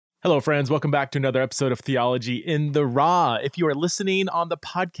Hello, friends. Welcome back to another episode of Theology in the Raw. If you are listening on the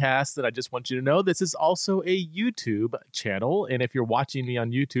podcast, then I just want you to know this is also a YouTube channel. And if you're watching me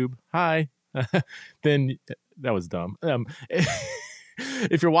on YouTube, hi, then that was dumb.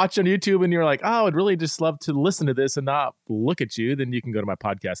 If you're watching on YouTube and you're like, oh, I'd really just love to listen to this and not look at you, then you can go to my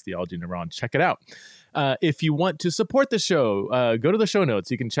podcast, Theology in the Raw, and check it out. If you want to support the show, go to the show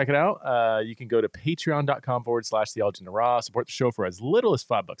notes. You can check it out. You can go to patreon.com/Theology in the Raw. Support the show for as little as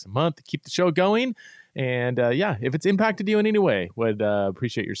 $5 a month to keep the show going. And if it's impacted you in any way, would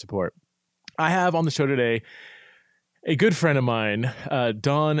appreciate your support. I have on the show today a good friend of mine,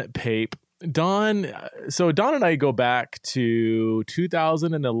 Don Pape. Don and I go back to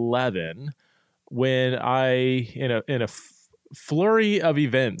 2011 when in a flurry of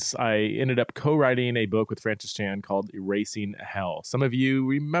events, I ended up co-writing a book with Francis Chan called Erasing Hell. Some of you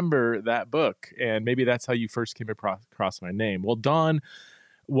remember that book, and maybe that's how you first came across my name. Well, Don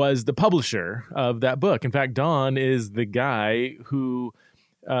was the publisher of that book. In fact, Don is the guy who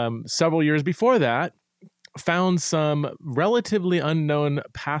several years before that found some relatively unknown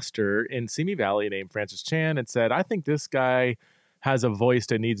pastor in Simi Valley named Francis Chan and said, I think this guy has a voice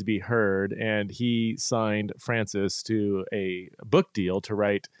that needs to be heard. And he signed Francis to a book deal to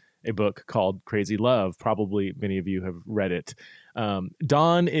write a book called Crazy Love. Probably many of you have read it.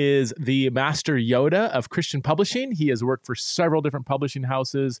 Don is the master Yoda of Christian publishing. He has worked for several different publishing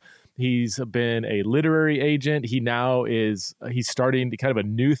houses. He's been a literary agent. He's starting kind of a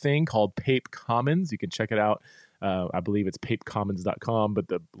new thing called Pape Commons. You can check it out. I believe it's papecommons.com, but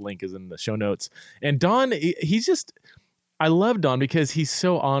the link is in the show notes. And Don, I love Don because he's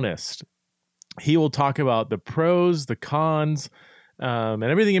so honest. He will talk about the pros, the cons, and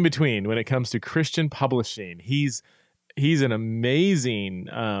everything in between when it comes to Christian publishing. He's an amazing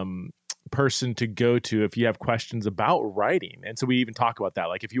person to go to if you have questions about writing. And so we even talk about that.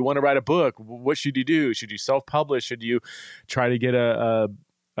 Like, if you want to write a book, what should you do? Should you self-publish? Should you try to get a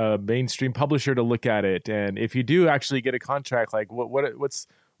mainstream publisher to look at it? And if you do actually get a contract, like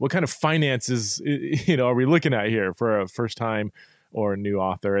what kind of finances, are we looking at here for a first time or a new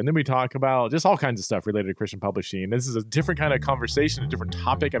author? And then we talk about just all kinds of stuff related to Christian publishing. This is a different kind of conversation, a different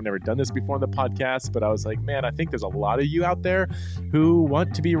topic. I've never done this before on the podcast, but I was like, man, I think there's a lot of you out there who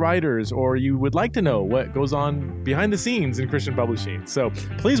want to be writers, or you would like to know what goes on behind the scenes in Christian publishing. So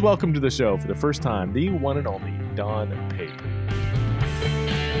please welcome to the show for the first time, the one and only Don Pape.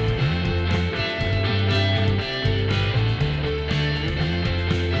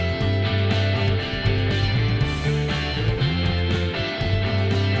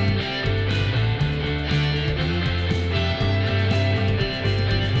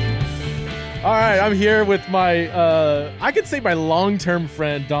 All right, I'm here with my, I could say my long-term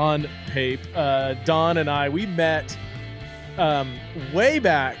friend, Don Pape. Don and I, we met way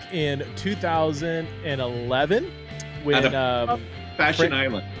back in 2011 when... Fashion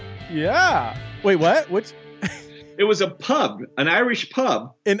Island. Yeah. Wait, what? Which? It was a pub, an Irish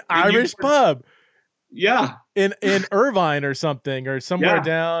pub. An Irish pub? Yeah. In Irvine or something, or somewhere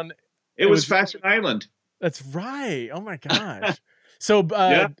down... It was Fashion Island. That's right. Oh, my gosh. So...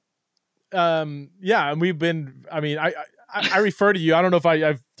 and we've been, I refer to you, I don't know if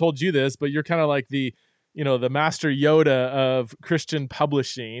I've told you this, but you're kind of like the master Yoda of Christian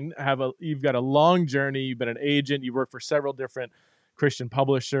publishing. You've got a long journey. You've been an agent. You work for several different Christian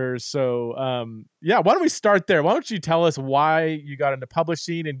publishers. So, why don't we start there? Why don't you tell us why you got into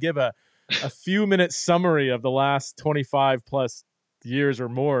publishing and give a few minute summary of the last 25 plus years or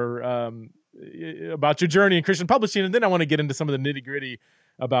more, about your journey in Christian publishing. And then I want to get into some of the nitty gritty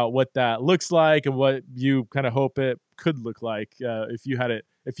about what that looks like and what you kind of hope it could look like if you had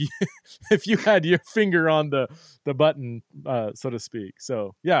if you had your finger on the button, so to speak.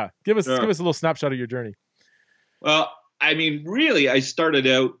 So give us a little snapshot of your journey. Well, really, I started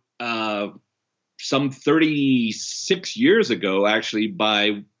out some 36 years ago. Actually,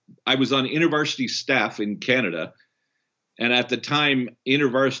 I was on InterVarsity staff in Canada, and at the time,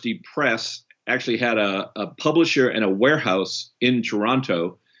 InterVarsity Press actually had a publisher and a warehouse in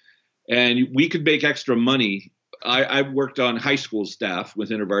Toronto, and we could make extra money. I worked on high school staff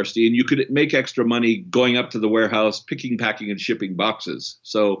with InterVarsity, and you could make extra money going up to the warehouse, picking, packing, and shipping boxes.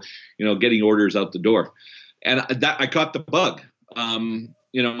 So, getting orders out the door. And that I caught the bug.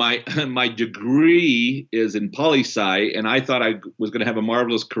 My degree is in poli-sci, and I thought I was going to have a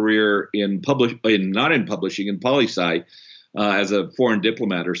marvelous career in poli-sci. As a foreign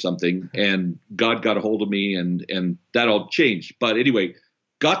diplomat or something, and God got a hold of me, and that all changed. But anyway,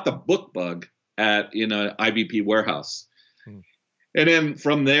 got the book bug in a IVP warehouse. And then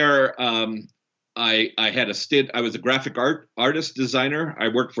from there, I had a stint. I was a graphic artist designer. I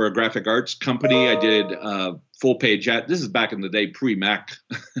worked for a graphic arts company. I did full page ad. This is back in the day, pre-Mac.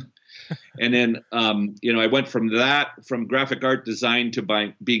 And then, I went from graphic art design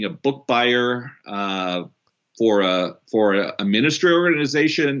to being a book buyer for a ministry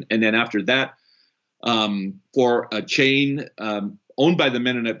organization. And then after that, for a chain owned by the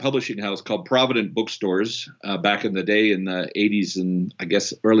Mennonite publishing house called Provident Bookstores back in the day in the 80s and I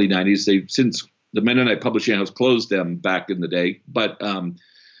guess early 90s. Since the Mennonite publishing house closed them back in the day. But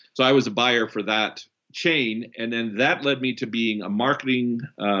so I was a buyer for that chain. And then that led me to being a marketing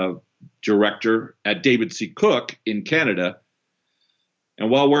director at David C. Cook in Canada. And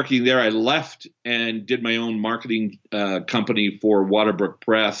while working there, I left and did my own marketing company for Waterbrook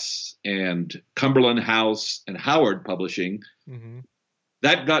Press and Cumberland House and Howard Publishing. Mm-hmm.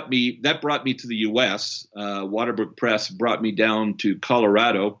 That brought me to the U.S. Waterbrook Press brought me down to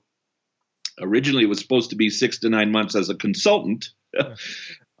Colorado. Originally, it was supposed to be 6 to 9 months as a consultant.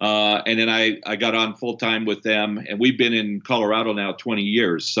 And then I got on full time with them, and we've been in Colorado now 20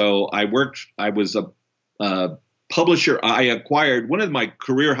 years. So I was a publisher. I acquired, one of my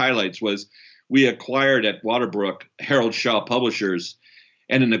career highlights was we acquired at Waterbrook Harold Shaw Publishers.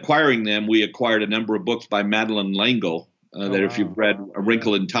 And in acquiring them, we acquired a number of books by Madeleine L'Engle if you've read A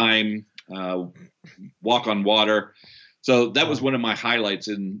Wrinkle in Time, Walk on Water. So that was one of my highlights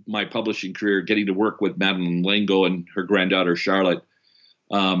in my publishing career, getting to work with Madeleine L'Engle and her granddaughter, Charlotte.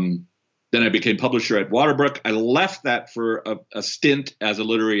 Then I became publisher at Waterbrook. I left that for a stint as a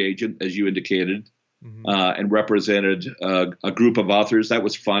literary agent, as you indicated, and represented a group of authors. That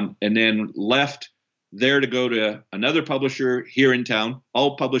was fun. And then left there to go to another publisher here in town,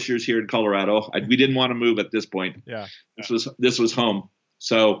 all publishers here in Colorado. We didn't want to move at this point. Yeah. This was home.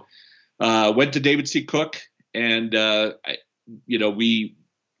 So went to David C. Cook, and our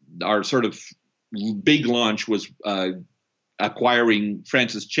sort of big launch was acquiring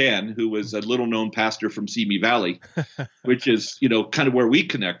Francis Chan, who was a little known pastor from Simi Valley, which is, kind of where we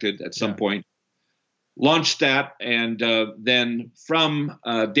connected at some point. Launched that. And then from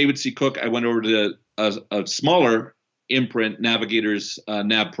David C. Cook, I went over to a smaller imprint, Navigators,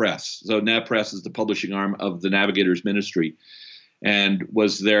 Nav Press. So Nav Press is the publishing arm of the Navigators ministry, and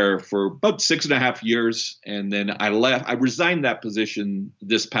was there for about 6.5 years. And then I left. I resigned that position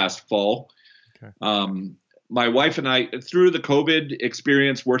this past fall. Okay. My wife and I, through the COVID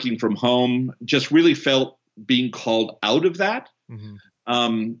experience working from home, just really felt being called out of that.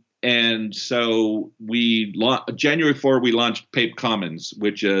 Mm-hmm. And so January 4, we launched Pape Commons,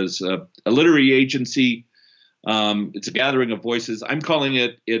 which is a literary agency. It's a gathering of voices. I'm calling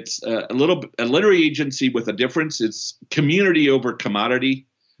it's a literary agency with a difference. It's community over commodity.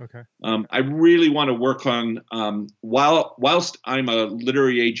 Okay. I really want to work on, whilst I'm a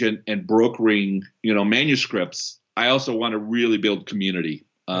literary agent and brokering, manuscripts, I also want to really build community.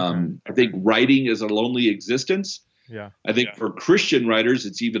 I think writing is a lonely existence. Yeah. I think for Christian writers,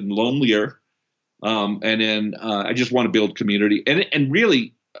 it's even lonelier. And then I just want to build community and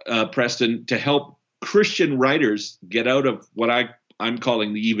really, Preston, to help Christian writers get out of what I'm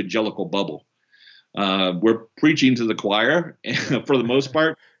calling the evangelical bubble. We're preaching to the choir for the most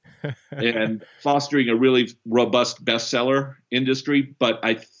part and fostering a really robust bestseller industry. But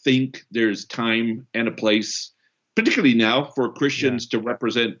I think there's time and a place, particularly now, for Christians to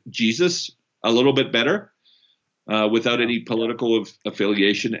represent Jesus a little bit better without any political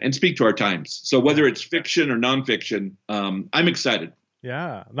affiliation and speak to our times. So whether it's fiction or nonfiction, I'm excited.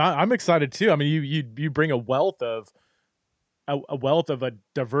 Yeah, I'm excited too. I mean, you bring a wealth of a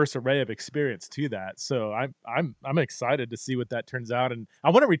diverse array of experience to that. So I'm excited to see what that turns out. And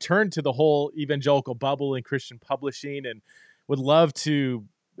I want to return to the whole evangelical bubble in Christian publishing, and would love to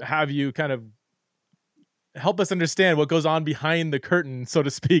have you kind of help us understand what goes on behind the curtain, so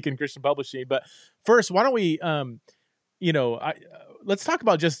to speak, in Christian publishing. But first, why don't we, let's talk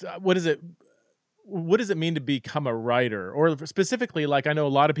about just what does it mean to become a writer? Or specifically, like, I know a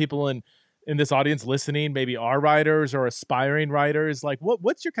lot of people in this audience listening maybe are writers or aspiring writers. Like,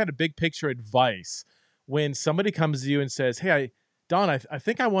 what's your kind of big picture advice when somebody comes to you and says, "Hey, Don, I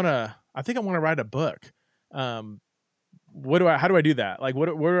think I want to write a book. How do I do that? Like,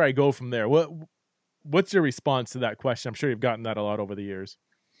 where do I go from there?" What's your response to that question? I'm sure you've gotten that a lot over the years.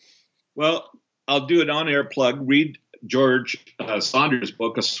 Well, I'll do an on-air plug. Read George Saunders'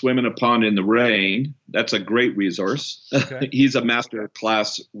 book, A Swim in a Pond in the Rain. That's a great resource. Okay. He's a master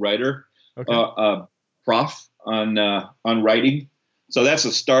class writer, prof on writing. So that's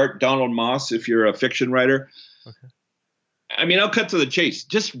a start. Donald Moss, if you're a fiction writer. Okay. I mean, I'll cut to the chase.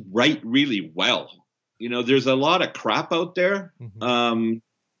 Just write really well. There's a lot of crap out there. Mm-hmm.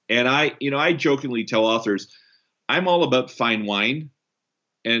 And I jokingly tell authors, I'm all about fine wine.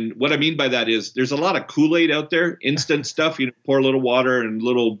 And what I mean by that is there's a lot of Kool-Aid out there, instant stuff. You pour a little water and a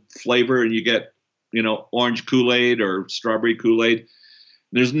little flavor and you get, orange Kool-Aid or strawberry Kool-Aid.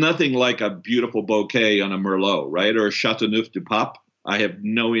 There's nothing like a beautiful bouquet on a Merlot, right? Or a Chateauneuf du Pape. I have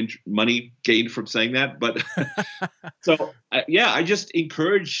no money gained from saying that. But so, I just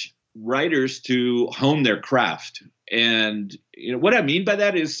encourage writers to hone their craft. And what I mean by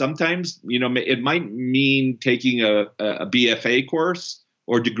that is sometimes, it might mean taking a BFA course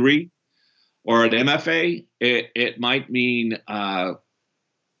or degree or an MFA. It might mean,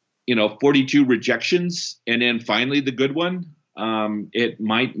 42 rejections and then finally the good one. It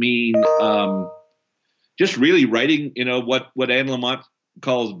might mean just really writing, what Anne Lamott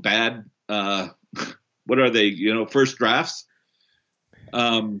calls bad, what are they, first drafts.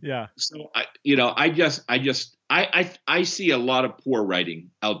 So I see a lot of poor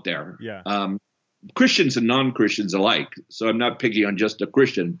writing out there. Yeah. Christians and non-Christians alike. So I'm not picking on just a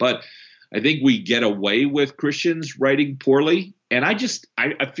Christian, but I think we get away with Christians writing poorly. And I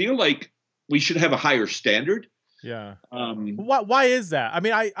feel like we should have a higher standard. Yeah. Why is that? I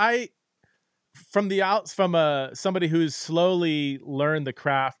mean, I from somebody who's slowly learned the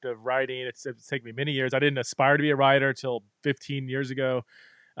craft of writing, it's taken me many years. I didn't aspire to be a writer till 15 years ago.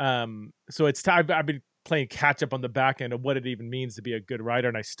 So it's time. I've been playing catch up on the back end of what it even means to be a good writer,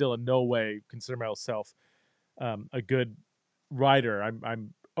 and I still in no way consider myself a good writer.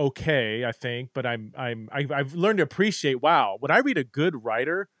 I'm okay, I think, but I've learned to appreciate. Wow, when I read a good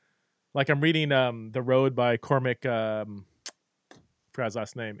writer, like I'm reading The Road by Cormac, forgot his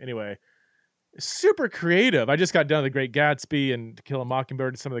last name. Anyway, super creative. I just got done with The Great Gatsby and To Kill a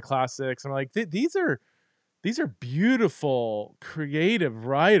Mockingbird and some of the classics. I'm like, these are beautiful, creative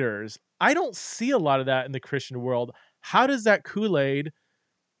writers. I don't see a lot of that in the Christian world. How does that Kool-Aid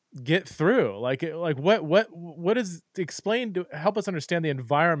get through? What is explained to help us understand the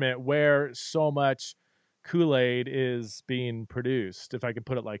environment where so much Kool-Aid is being produced, if I could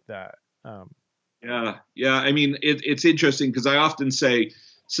put it like that? Yeah. I mean, it's interesting because I often say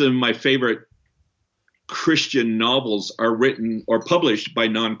some of my favorite Christian novels are written or published by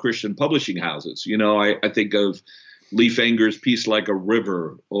non-Christian publishing houses. I think of Leif Enger's Peace Like a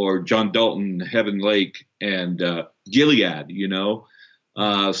River, or John Dalton, Heaven Lake, and Gilead,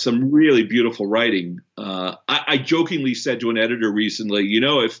 some really beautiful writing. I jokingly said to an editor recently,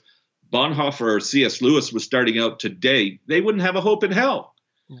 if Bonhoeffer or C.S. Lewis was starting out today, they wouldn't have a hope in hell.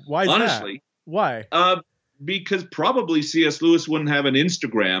 Why is honestly, that? Why? Because probably C.S. Lewis wouldn't have an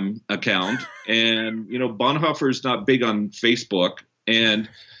Instagram account, and Bonhoeffer's not big on Facebook, and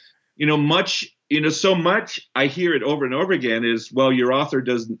so much I hear it over and over again is, well, your writer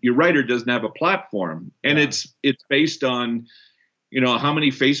doesn't have a platform, and it's based on how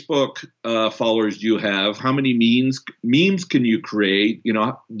many Facebook followers do you have, how many memes can you create,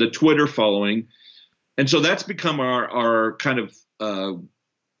 the Twitter following, and so that's become our kind of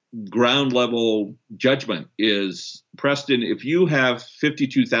ground level judgment is, Preston, if you have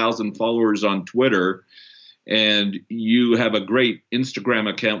 52,000 followers on Twitter and you have a great Instagram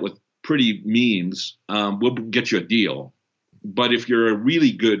account with pretty memes, we'll get you a deal. But if you're a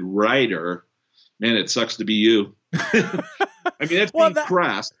really good writer, man, it sucks to be you. I mean, that's being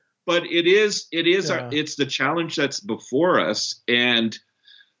crass, but it's the challenge that's before us. And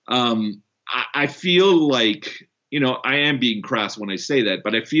I feel like, I am being crass when I say that,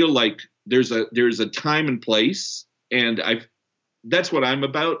 but I feel like there's a time and place, and that's what I'm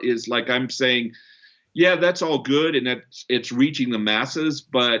about, is like, I'm saying, yeah, that's all good, and it's reaching the masses,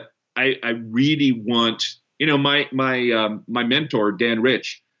 but I really want, my mentor, Dan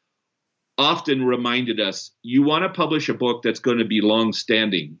Rich, often reminded us, you want to publish a book that's going to be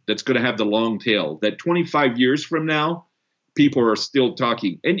long-standing, that's going to have the long tail, that 25 years from now, people are still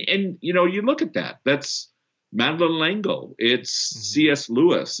talking. And you look at that. That's Madeleine L'Engle. It's C.S.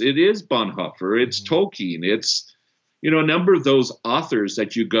 Lewis. It is Bonhoeffer. It's Tolkien. It's, a number of those authors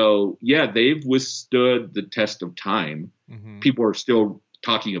that you go, yeah, they've withstood the test of time. People are still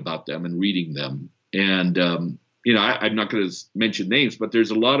talking about them and reading them. And, I'm not going to mention names, but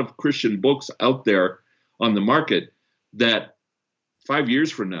there's a lot of Christian books out there on the market that 5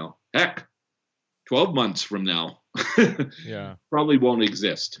 years from now, heck, 12 months from now, probably won't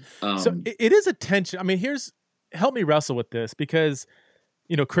exist. So it is a tension. I mean, help me wrestle with this, because,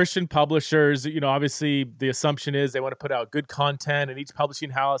 Christian publishers, obviously the assumption is they want to put out good content, and each publishing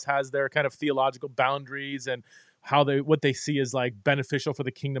house has their kind of theological boundaries and what they see as like beneficial for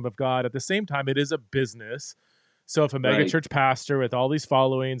the kingdom of God. At the same time, it is a business. So if a megachurch pastor with all these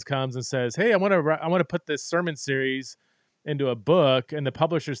followings comes and says, "Hey, I want to put this sermon series into a book, and the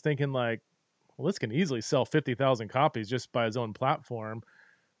publisher's thinking like, well, this can easily sell 50,000 copies just by its own platform.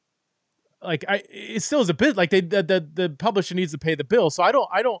 Like it still is a bit like the publisher needs to pay the bill. So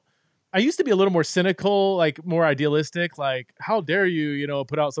I used to be a little more cynical, like more idealistic, like how dare you,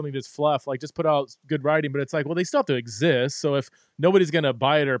 put out something that's fluff, like just put out good writing. But it's like, well, they still have to exist. So if nobody's going to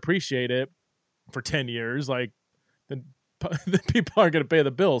buy it or appreciate it for 10 years, like then the people aren't going to pay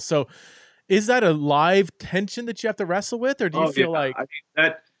the bill. So is that a live tension that you have to wrestle with? Or do you feel like I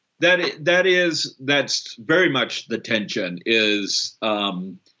mean, that's very much the tension is,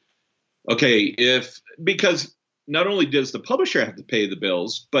 okay, because not only does the publisher have to pay the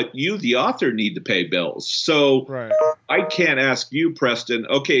bills, but you, the author, need to pay bills. So right. I can't ask you, Preston,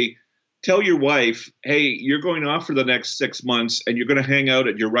 okay, tell your wife, hey, you're going off for the next 6 months and you're going to hang out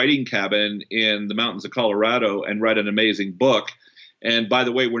at your writing cabin in the mountains of Colorado and write an amazing book. And by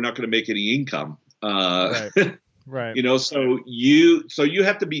the way, we're not going to make any income. Right. Right. So you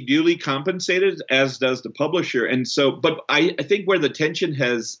have to be duly compensated, as does the publisher. And so, but I think where the tension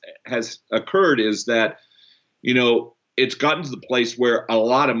has occurred is that, it's gotten to the place where a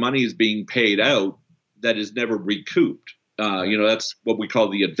lot of money is being paid out that is never recouped. That's what we call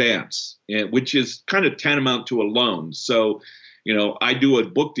the advance, which is kind of tantamount to a loan. So, I do a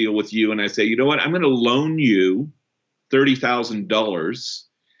book deal with you and I say, you know what, I'm going to loan you $30,000.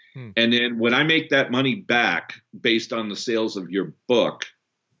 And then when I make that money back based on the sales of your book,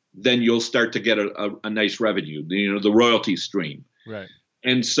 then you'll start to get a nice revenue, the royalty stream. Right.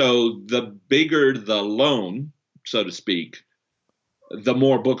 And so the bigger the loan, so to speak, the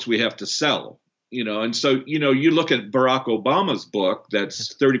more books we have to sell, and so, you look at Barack Obama's book,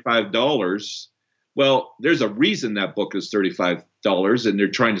 that's $35. Well, there's a reason that book is $35 and they're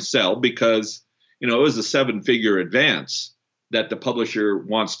trying to sell because, it was a 7-figure advance that the publisher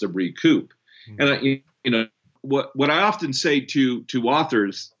wants to recoup. And what I often say to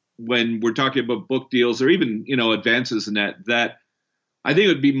authors when we're talking about book deals or even, advances in that I think it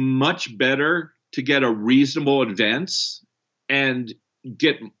would be much better to get a reasonable advance and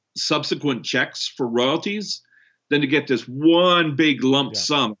get subsequent checks for royalties than to get this one big lump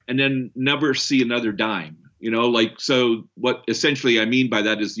sum and then never see another dime. So what essentially I mean by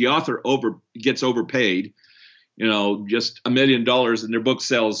that is the author gets overpaid, just $1 million and their book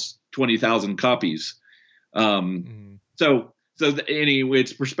sells 20,000 copies. So anyway,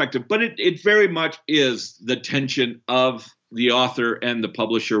 it's perspective, but it very much is the tension of the author and the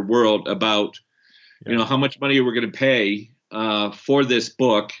publisher world about, how much money we're going to pay for this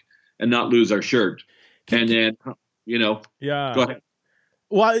book and not lose our shirt. And then, go ahead.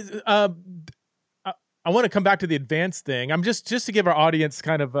 Well, I want to come back to the advanced thing. I'm just to give our audience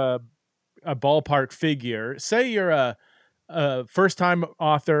kind of a ballpark figure. Say you're a first-time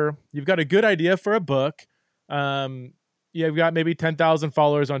author. You've got a good idea for a book. You've got maybe 10,000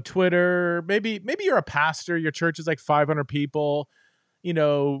 followers on Twitter. Maybe you're a pastor. Your church is like 500 people.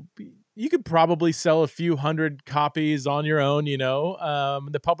 You could probably sell a few hundred copies on your own.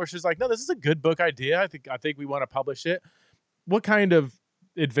 The publisher's like, no, this is a good book idea. I think we want to publish it. What kind of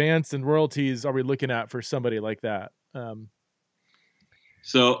advance and royalties are we looking at for somebody like that?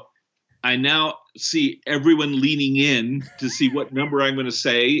 So I now see everyone leaning in to see what number I'm going to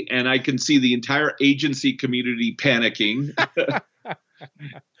say, and I can see the entire agency community panicking.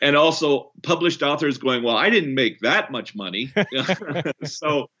 And also published authors going, well, I didn't make that much money.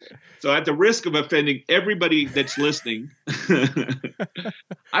 So at the risk of offending everybody that's listening,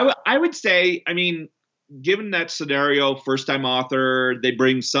 I would say, given that scenario, first-time author, they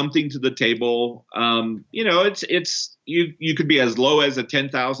bring something to the table. It's you could be as low as a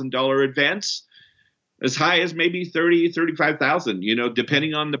 $10,000 advance, as high as maybe 30, 35,000.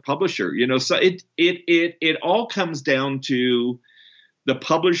 Depending on the publisher. So it all comes down to the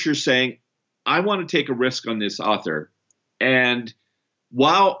publisher saying, I want to take a risk on this author, and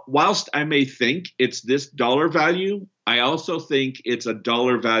whilst I may think it's this dollar value, I also think it's a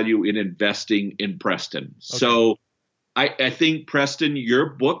dollar value in investing in Preston. Okay. So I think, Preston, your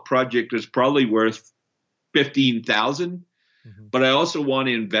book project is probably worth $15,000, but I also want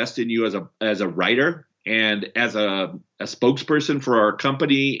to invest in you as a writer and as a spokesperson for our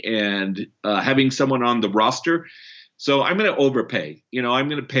company and having someone on the roster. So I'm going to overpay. I'm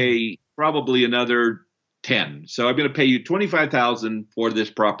going to pay probably another 10. So I'm going to pay you $25,000 for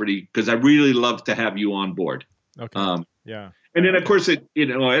this property because I really love to have you on board. Okay. And then of course it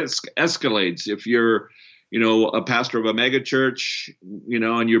escalates if you're a pastor of a mega church,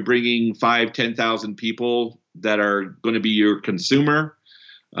 and you're bringing 5,000-10,000 people that are going to be your consumer.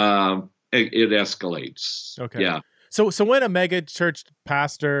 It escalates. Okay. Yeah. So when a mega church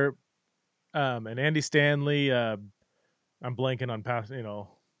pastor and Andy Stanley I'm blanking on past,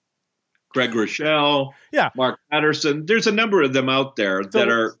 Craig Rochelle, yeah. Mark Patterson. There's a number of them out there that So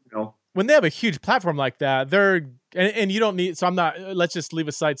are, when they have a huge platform like that, and you don't need, so I'm not, let's just leave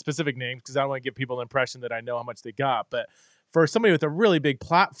aside specific names because I don't want to give people an impression that I know how much they got. But for somebody with a really big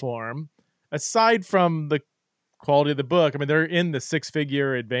platform, aside from the quality of the book, I mean, they're in the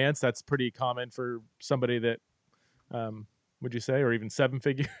 6-figure advance. That's pretty common for somebody that, would you say, or even 7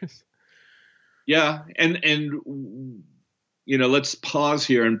 figures? Yeah. And, let's pause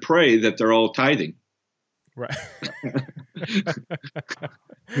here and pray that they're all tithing. Right.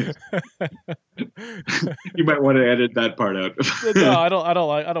 You might want to edit that part out. No, I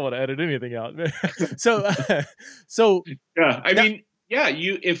don't want to edit anything out. So yeah, I mean, yeah,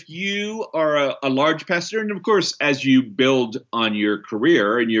 if you are a large pastor, and of course, as you build on your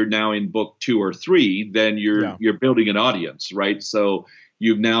career and you're now in book 2 or 3, then you're building an audience, right? So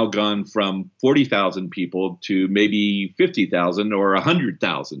you've now gone from 40,000 people to maybe 50,000 or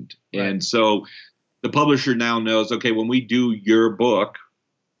 100,000. Right. And so the publisher now knows, okay, when we do your book,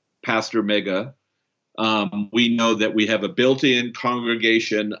 Pastor Mega, we know that we have a built-in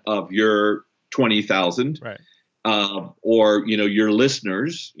congregation of your 20,000, right? Or your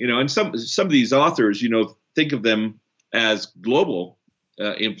listeners, and some of these authors, think of them as global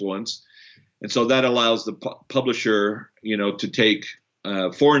influence, and so that allows the publisher, to take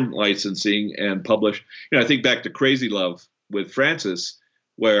foreign licensing and publish. I think back to Crazy Love with Francis,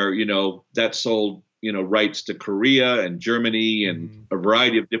 where that sold rights to Korea and Germany and a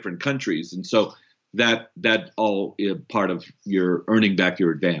variety of different countries, and so that all is part of your earning back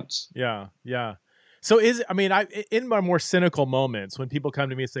your advance. Yeah. So in my more cynical moments when people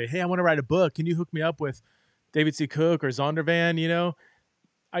come to me and say, "Hey, I want to write a book. Can you hook me up with David C. Cook or Zondervan?"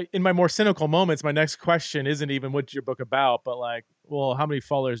 In my more cynical moments, my next question isn't even what's your book about, but like, well, how many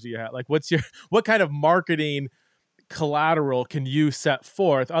followers do you have? Like, what kind of marketing collateral can you set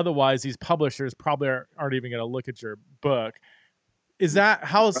forth? Otherwise, these publishers probably aren't even going to look at your book. Is that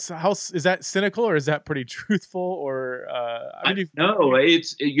is that cynical, or is that pretty truthful? Or no,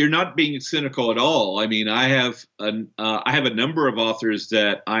 you're not being cynical at all. I mean, I have a number of authors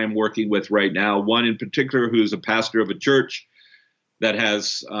that I am working with right now. One in particular who's a pastor of a church that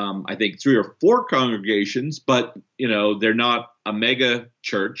has, I think, 3 or 4 congregations, but they're not a mega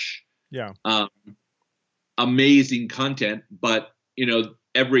church. Yeah. Amazing content, but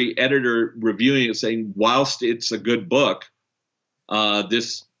every editor reviewing it saying, whilst it's a good book,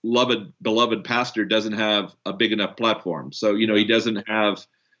 this beloved pastor doesn't have a big enough platform. So he doesn't have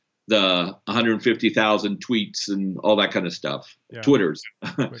the 150,000 tweets and all that kind of stuff, Twitters.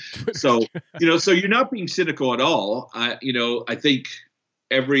 So so you're not being cynical at all. I think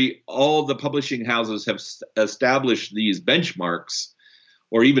all the publishing houses have established these benchmarks,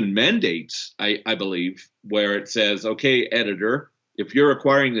 or even mandates, I believe, where it says, okay, editor, if you're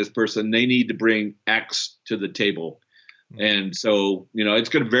acquiring this person, they need to bring X to the table. Mm-hmm. And so, it's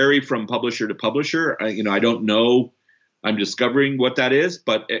going to vary from publisher to publisher. I don't know. I'm discovering what that is,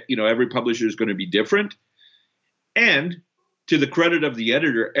 but, every publisher is going to be different. And to the credit of the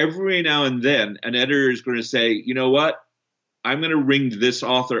editor, every now and then, an editor is going to say, you know what? I'm going to ring this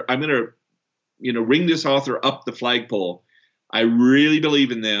author. I'm going to, ring this author up the flagpole. I really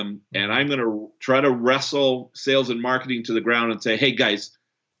believe in them, and I'm going to try to wrestle sales and marketing to the ground and say, hey, guys,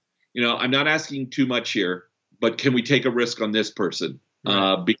 I'm not asking too much here, but can we take a risk on this person?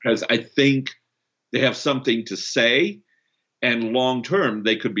 Right. Because I think they have something to say, and long-term,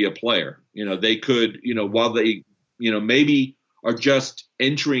 they could be a player. They could, while they, maybe are just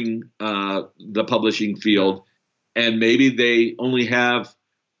entering the publishing field, and maybe they only have,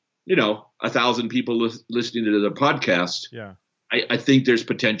 1,000 people listening to the podcast. Yeah. I think there's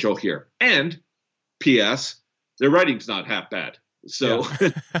potential here. And P.S., their writing's not half bad. So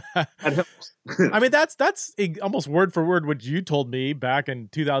that helps. I mean, that's almost word for word what you told me back in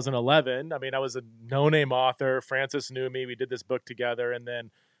 2011. I mean, I was a no-name author. Francis knew me. We did this book together. And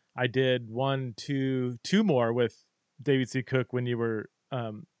then I did 2 more with David C. Cook when you were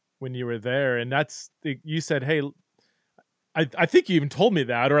there. And you said, hey, I think you even told me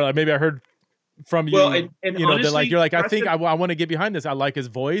that, or maybe I heard from you, well, and honestly, you're like, I think I want to get behind this. I like his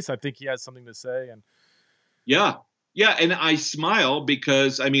voice. I think he has something to say. And yeah. And I smile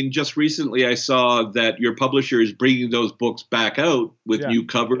because, just recently I saw that your publisher is bringing those books back out with new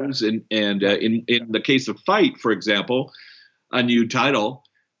covers and in the case of Fight, for example, a new title.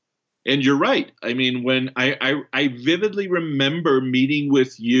 And you're right. When I vividly remember meeting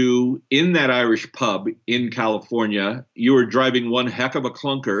with you in that Irish pub in California, you were driving one heck of a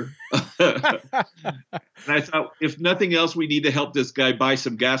clunker. And I thought, if nothing else, we need to help this guy buy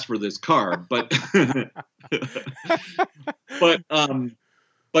some gas for this car. But But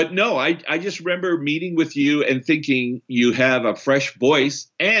but no, I just remember meeting with you and thinking you have a fresh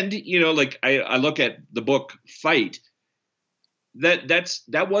voice. And, like I look at the book Fight,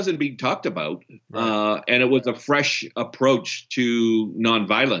 that wasn't being talked about. Right. And it was a fresh approach to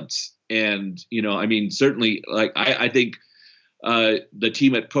nonviolence. And, I mean, certainly, like, I think the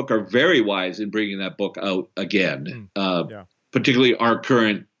team at Cook are very wise in bringing that book out again, Yeah. particularly our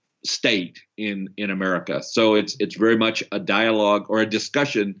current state in America. So it's very much a dialogue or a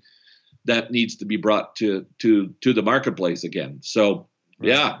discussion that needs to be brought to the marketplace again. So, Right.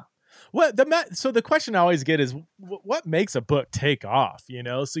 yeah. So the question I always get is what makes a book take off,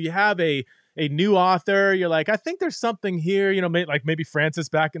 So you have a new author, you're like, I think there's something here, like maybe Francis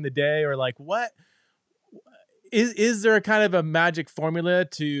back in the day, or like, what is there a kind of a magic formula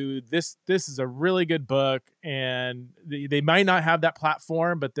to this is a really good book, and they might not have that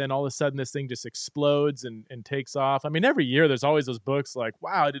platform, but then all of a sudden this thing just explodes and takes off. I mean, every year there's always those books like,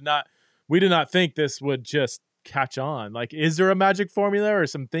 wow, we did not think this would just catch on. Like, is there a magic formula or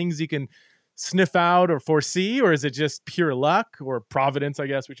some things you can sniff out or foresee, or is it just pure luck or providence, I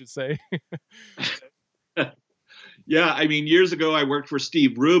guess we should say? Yeah, I mean, years ago I worked for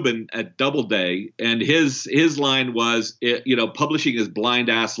Steve Rubin at Doubleday, and his line was, publishing is blind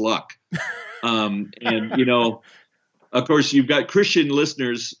ass luck. And of course, you've got Christian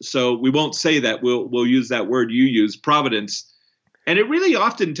listeners, so we won't say that. We'll use that word you use, providence. And it really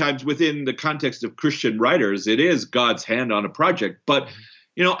oftentimes within the context of Christian writers, it is God's hand on a project. But,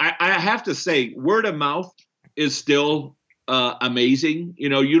 I have to say, word of mouth is still amazing.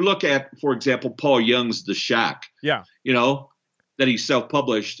 You look at, for example, Paul Young's The Shack. Yeah. That he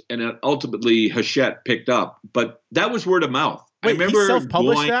self-published and ultimately Hachette picked up. But that was word of mouth. Wait, I remember he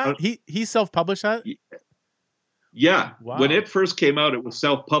self-published that? He self-published that? Yeah. Wow. When it first came out, it was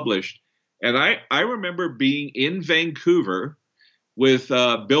self-published. And I remember being in Vancouver with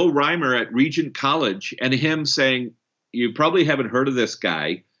Bill Reimer at Regent College and him saying, you probably haven't heard of this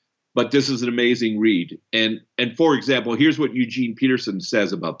guy, but this is an amazing read. And for example, here's what Eugene Peterson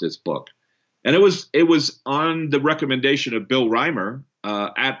says about this book. And it was on the recommendation of Bill Reimer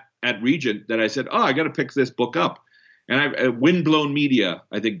at Regent that I said, I got to pick this book up. And Windblown Media,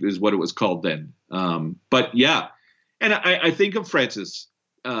 I think is what it was called then. But yeah, and I think of Francis,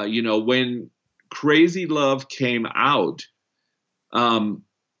 when Crazy Love came out,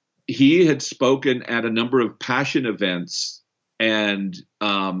 he had spoken at a number of Passion events, and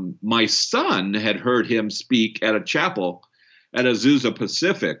my son had heard him speak at a chapel at Azusa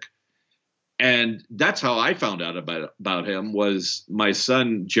Pacific. And that's how I found out about him. Was my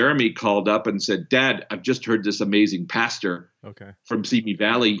son Jeremy called up and said, Dad, I've just heard this amazing pastor from Simi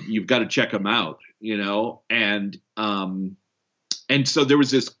Valley. You've got to check him out, and so there was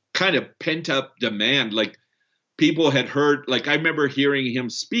this kind of pent up demand. Like, people had heard, like, I remember hearing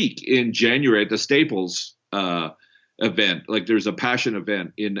him speak in January at the Staples event. Like, there's a Passion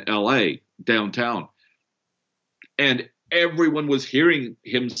event in LA downtown, and everyone was hearing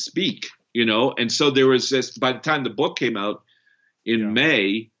him speak. And so there was this, by the time the book came out in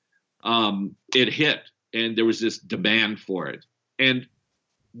May, it hit, and there was this demand for it. And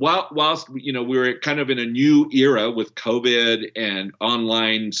whilst, we were kind of in a new era with COVID and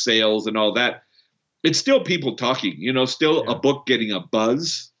online sales and all that, it's still people talking, still a book getting a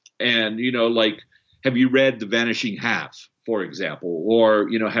buzz. And, like, have you read The Vanishing Half, for example? Or,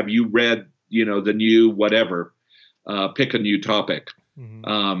 have you read, the new whatever, pick a new topic.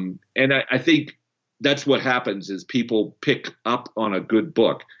 Mm-hmm. And I think that's what happens is people pick up on a good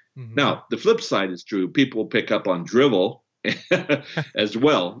book. Mm-hmm. Now, the flip side is true. People pick up on drivel as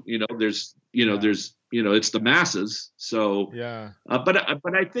well. There's it's the masses. So,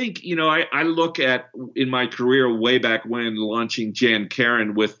 but I think, I look at in my career way back when launching Jan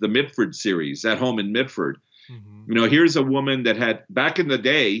Karen with the Mitford series at home in Mitford. Mm-hmm. Here's a woman that had back in the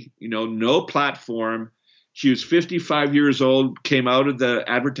day, no platform. She was 55 years old, came out of the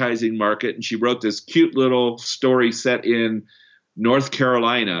advertising market, and she wrote this cute little story set in North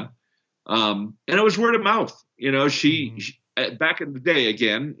Carolina. And it was word of mouth. She back in the day,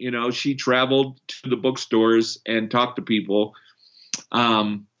 again, she traveled to the bookstores and talked to people.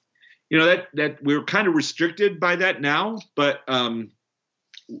 That we're kind of restricted by that now, but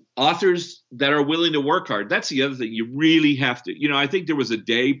authors that are willing to work hard, that's the other thing. You really have to, I think there was a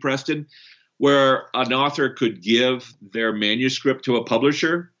day, Preston, where an author could give their manuscript to a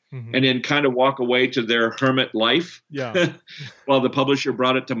publisher and then kind of walk away to their hermit life while the publisher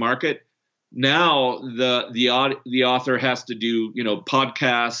brought it to market. Now the author has to do,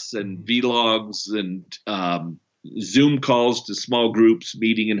 podcasts and vlogs and Zoom calls to small groups,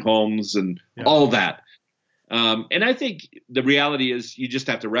 meeting in homes and all that. And I think the reality is you just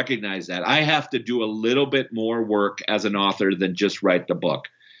have to recognize that. I have to do a little bit more work as an author than just write the book.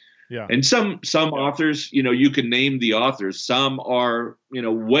 Yeah. And some authors, you can name the authors. Some are,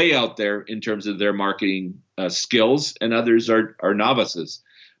 way out there in terms of their marketing skills, and others are novices.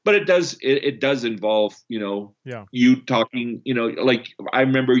 But it does involve, you talking, like I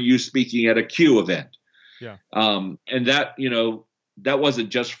remember you speaking at a Q event. Yeah. And that, that wasn't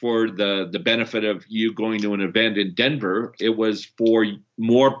just for the benefit of you going to an event in Denver. It was for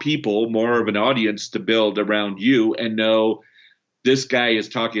more people, more of an audience to build around you and know this guy is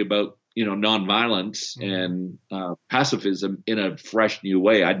talking about, nonviolence and pacifism in a fresh new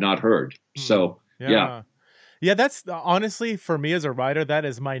way I'd not heard. So, yeah. Yeah, that's honestly, for me as a writer, that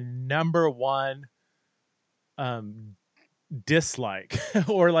is my number one dislike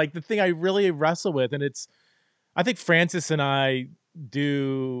or like the thing I really wrestle with. And I think Francis and I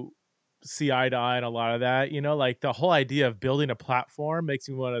do see eye to eye on a lot of that, like the whole idea of building a platform makes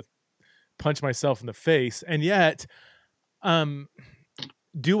me want to punch myself in the face. And yet, I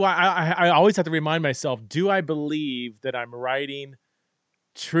always have to remind myself, do I believe that I'm writing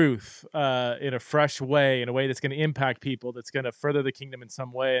truth in a fresh way, in a way that's going to impact people, that's going to further the kingdom in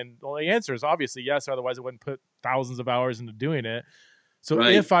some way? And well, the answer is obviously yes, otherwise I wouldn't put thousands of hours into doing it. So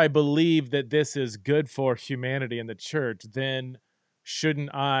Right. If I believe that this is good for humanity and the church, then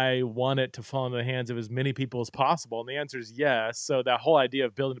shouldn't I want it to fall into the hands of as many people as possible? And the answer is yes. So that whole idea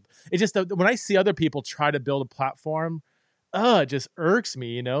of building, it's just when I see other people try to build a platform, it just irks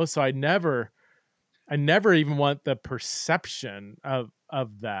me, So I never even want the perception of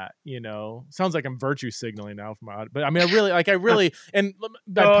that, Sounds like I'm virtue signaling now from my, but I mean, I really, and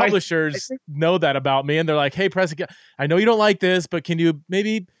publishers know that about me, and they're like, "Hey, Preston, I know you don't like this, but can you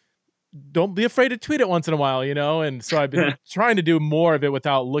maybe don't be afraid to tweet it once in a while, And so I've been trying to do more of it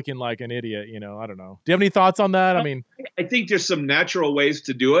without looking like an idiot, I don't know. Do you have any thoughts on that? I mean, I think there's some natural ways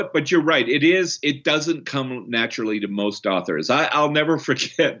to do it, but you're right. It doesn't come naturally to most authors. I'll never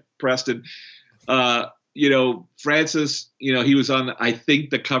forget, Preston, Francis, he was on, I think,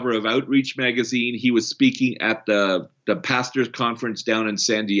 the cover of Outreach magazine. He was speaking at the pastors conference down in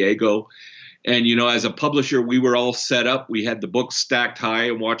San Diego. And, as a publisher, we were all set up. We had the books stacked high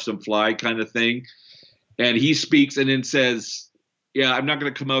and watch them fly kind of thing. And he speaks and then says, "Yeah, I'm not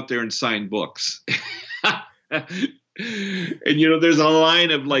going to come out there and sign books." And, there's a line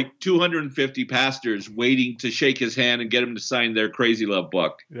of like 250 pastors waiting to shake his hand and get him to sign their Crazy Love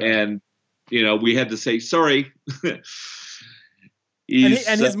book. Yeah. And, we had to say, sorry.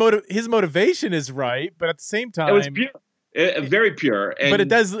 His motivation is right, but at the same time, it was pure. Very pure. And, but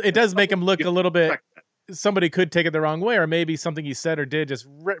it does make him look a little bit, somebody could take it the wrong way, or maybe something he said or did just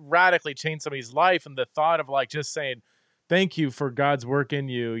radically change somebody's life. And the thought of like just saying, thank you for God's work in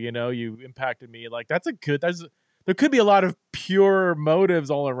you, you impacted me. Like there could be a lot of pure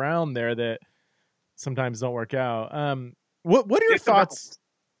motives all around there that sometimes don't work out. What are your thoughts?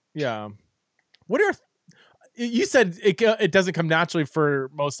 Yeah. You said it doesn't come naturally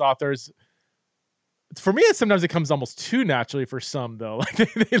for most authors. For me, sometimes it comes almost too naturally for some, though. Like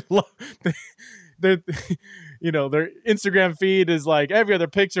their Instagram feed is like every other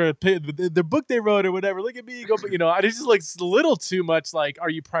picture, the book they wrote or whatever. Look at me, go! But it just looks a little too much. Like, are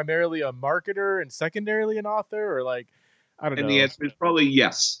you primarily a marketer and secondarily an author, or like, I don't know? And the answer is probably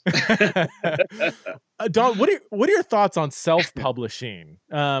yes. Don, what are your thoughts on self-publishing?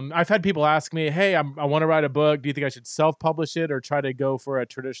 I've had people ask me, "Hey, I want to write a book. Do you think I should self-publish it or try to go for a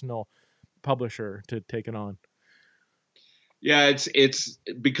traditional publisher to take it on?" Yeah, it's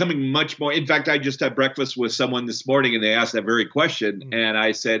becoming much more. In fact, I just had breakfast with someone this morning and they asked that very question. And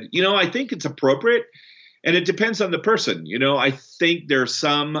I said, I think it's appropriate and it depends on the person. I think there are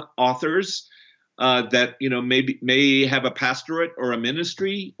some authors that, may have a pastorate or a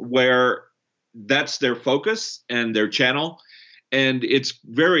ministry where that's their focus and their channel. And it's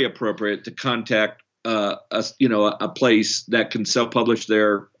very appropriate to contact a place that can self-publish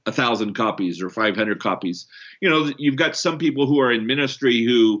their 1,000 copies or 500 copies. You've got some people who are in ministry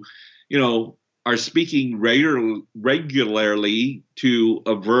who, are speaking regularly to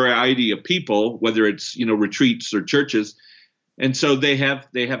a variety of people, whether it's, retreats or churches. And so they have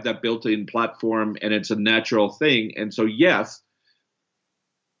that built-in platform and it's a natural thing. And so, yes,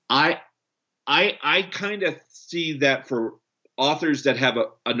 I kind of see that for authors that have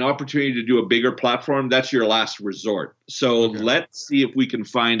an opportunity to do a bigger platform, that's your last resort. So Let's see if we can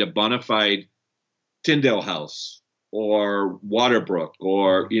find a bona fide Tyndale House or Waterbrook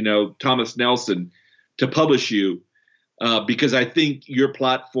or, Thomas Nelson to publish you, because I think your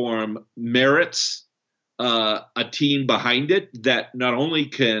platform merits a team behind it that not only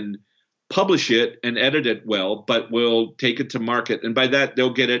can publish it and edit it well, but will take it to market. And by that,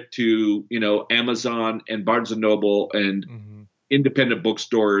 they'll get it to, Amazon and Barnes and Noble and independent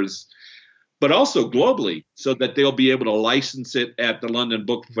bookstores, but also globally, so that they'll be able to license it at the London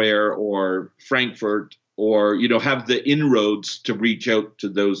Book Fair or Frankfurt, or, have the inroads to reach out to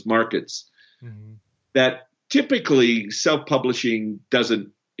those markets that typically self-publishing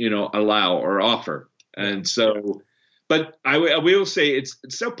doesn't, allow or offer. And so, but I will say it's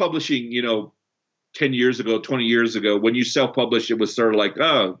self-publishing, 10 years ago, 20 years ago, when you self-published, it was sort of like,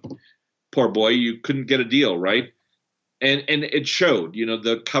 oh, poor boy, you couldn't get a deal, right? And it showed,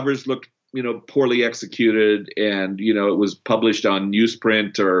 the covers looked, poorly executed, and, it was published on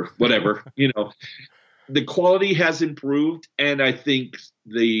newsprint or whatever, the quality has improved. And I think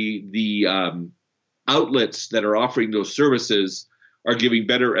the outlets that are offering those services are giving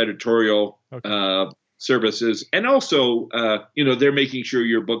better editorial services. And also, they're making sure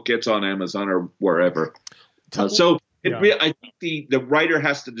your book gets on Amazon or wherever. I think the writer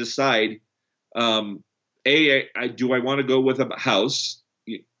has to decide, do I want to go with a house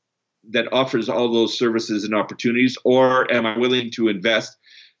that offers all those services and opportunities, or am I willing to invest?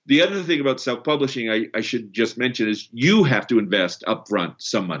 The other thing about self-publishing, I should just mention, is you have to invest upfront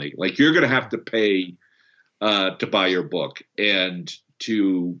some money. Like, you're going to have to pay to buy your book and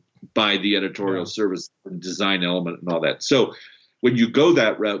to buy the editorial service and design element and all that. So when you go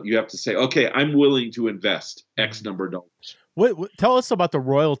that route, you have to say, okay, I'm willing to invest X number of dollars. What tell us about the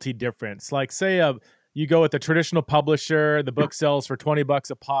royalty difference. Like, say you go with a traditional publisher, the book sells for $20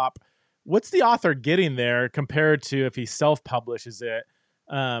 a pop. What's the author getting there compared to if he self-publishes it?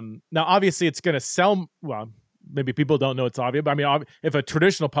 Now, obviously, it's going to sell. Well, maybe people don't know it's obvious, but I mean, if a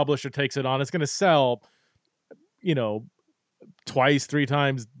traditional publisher takes it on, it's going to sell, twice, 3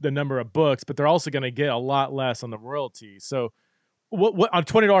 times the number of books, but they're also going to get a lot less on the royalty. So, what on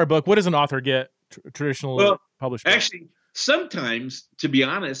 $20 book, what does an author get traditional published? Actually, sometimes, to be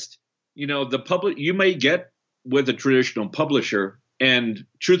honest, you may get with a traditional publisher, and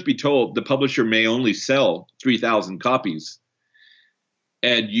truth be told, the publisher may only sell 3,000 copies,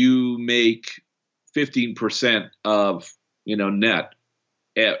 and you make 15% of, net.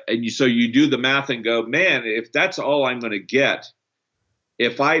 And so you do the math and go, man, if that's all I'm going to get,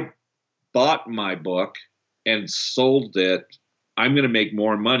 if I bought my book and sold it, I'm going to make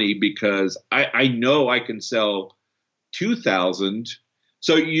more money, because I know I can sell 2,000.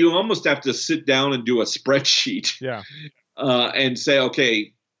 So you almost have to sit down and do a spreadsheet. And say,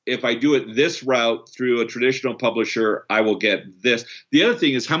 okay, if I do it this route through a traditional publisher, I will get this. The other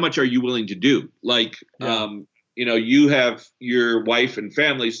thing is, how much are you willing to do? Like, you have your wife and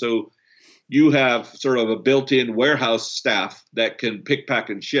family, so you have sort of a built-in warehouse staff that can pick, pack,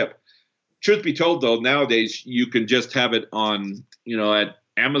 and ship. Truth be told, though, nowadays you can just have it on, at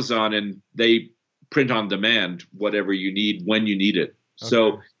Amazon, and they print on demand whatever you need when you need it. Okay.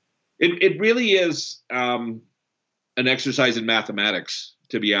 So it really is an exercise in mathematics,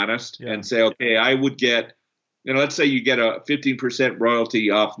 to be honest, and say, okay, I would get, let's say you get a 15% royalty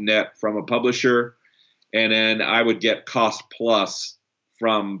off net from a publisher, and then I would get cost plus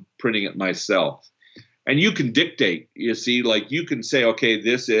from printing it myself. And you can dictate, you see, like, you can say, okay,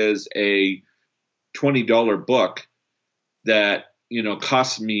 this is a $20 book that,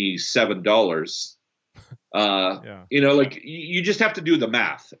 costs me $7. Like, you just have to do the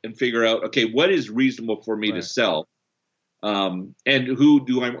math and figure out, okay, what is reasonable for me to sell? And who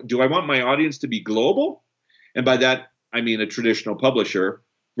do I want my audience to be global? And by that, I mean a traditional publisher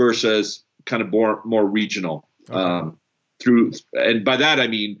versus kind of more regional, and by that, I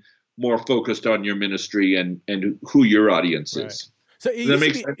mean more focused on your ministry and who your audience is. So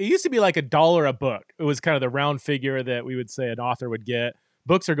it used to be like $1 a book. It was kind of the round figure that we would say an author would get.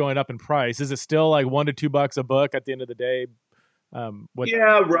 Books are going up in price. Is it still like $1 to $2 a book at the end of the day?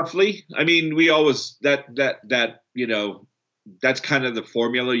 Yeah, roughly. I mean, we always that that's kind of the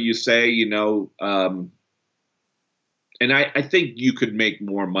formula you say, and I think you could make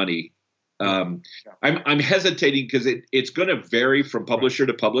more money. I'm hesitating because it's going to vary from publisher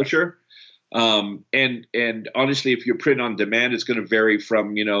to publisher. And honestly, if you print on demand, it's going to vary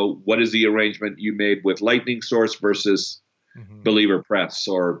from, what is the arrangement you made with Lightning Source versus Believer Press,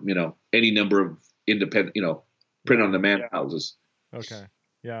 or, any number of independent, print on demand houses. Okay.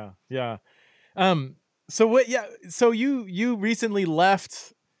 Yeah. So you recently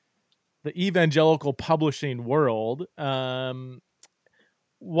left the evangelical publishing world.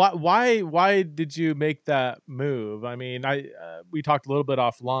 Why did you make that move? I mean, we talked a little bit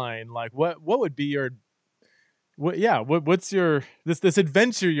offline. Like, what would be what's your this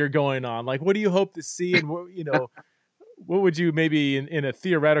adventure you're going on? Like, what do you hope to see, and what would you maybe in a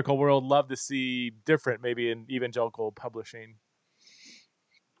theoretical world love to see different, maybe in evangelical publishing?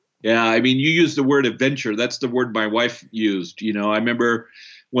 Yeah, I mean, you used the word adventure. That's the word my wife used. I remember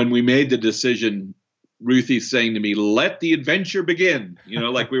when we made the decision, Ruthie saying to me, "Let the adventure begin."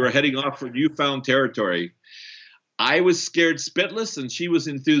 Like we were heading off for newfound territory. I was scared spitless, and she was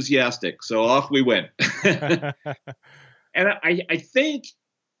enthusiastic. So off we went. And I think,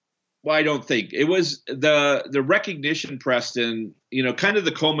 well, I don't think it was the recognition, Preston. Kind of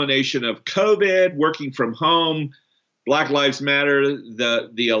the culmination of COVID, working from home, Black Lives Matter,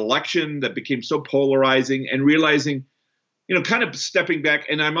 the election that became so polarizing, and realizing, kind of stepping back.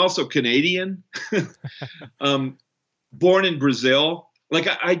 And I'm also Canadian, born in Brazil. Like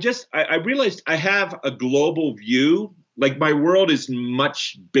I realized I have a global view. Like my world is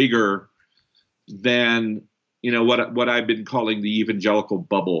much bigger than what I've been calling the evangelical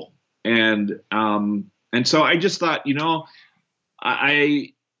bubble. And so I just thought,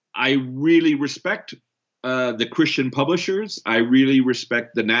 I really respect the Christian publishers. I really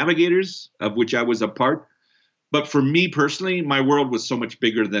respect the Navigators, of which I was a part. But for me personally, my world was so much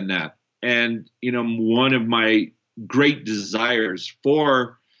bigger than that. And, one of my great desires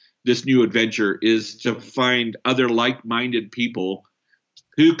for this new adventure is to find other like-minded people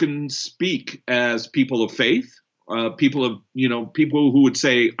who can speak as people of faith, people who would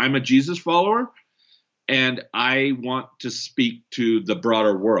say, "I'm a Jesus follower, and I want to speak to the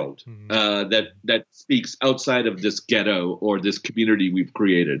broader world that speaks outside of this ghetto or this community we've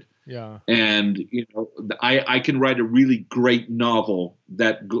created." Yeah. And, I can write a really great novel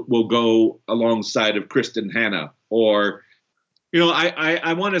that will go alongside of Kristen Hanna. Or,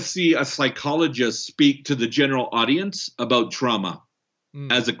 I want to see a psychologist speak to the general audience about trauma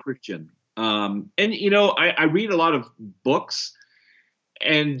as a Christian. And, I read a lot of books.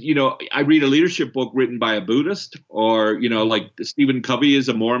 And, I read a leadership book written by a Buddhist, or, like Stephen Covey is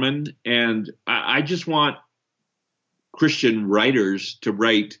a Mormon. And I just want Christian writers to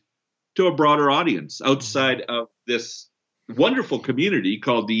write to a broader audience outside of this wonderful community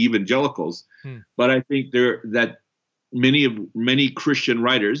called the evangelicals. But I think that many Christian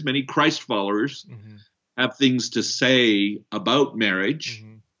writers, many Christ followers have things to say about marriage,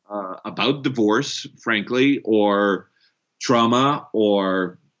 about divorce, frankly, or trauma,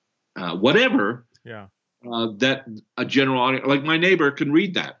 or whatever. Yeah. That a general audience, like my neighbor, can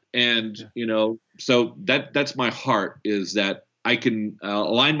read that. And, so that's my heart, is that I can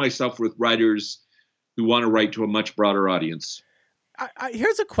align myself with writers who want to write to a much broader audience.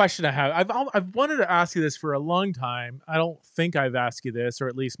 Here's a question I have. I've wanted to ask you this for a long time. I don't think I've asked you this, or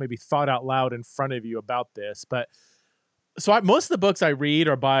at least maybe thought out loud in front of you about this. But most of the books I read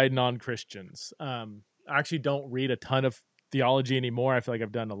are by non-Christians. I actually don't read a ton of theology anymore. I feel like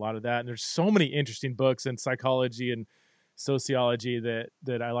I've done a lot of that. And there's so many interesting books in psychology and sociology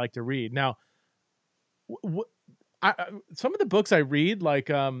that I like to read. Now, some of the books I read, like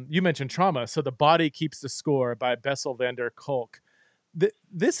you mentioned trauma. So The Body Keeps the Score by Bessel van der Kolk.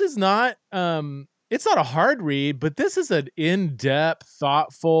 This is not, it's not a hard read, but this is an in-depth,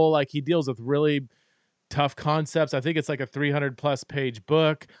 thoughtful, like he deals with really tough concepts. I think it's like a 300+ page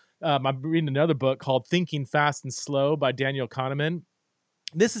book. I'm reading another book called Thinking Fast and Slow by Daniel Kahneman.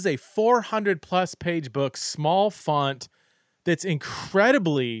 This is a 400+ page book, small font, that's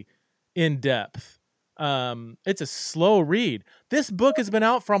incredibly in-depth. It's a slow read. This book has been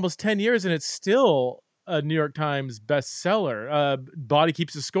out for almost 10 years and it's still a New York Times bestseller. Body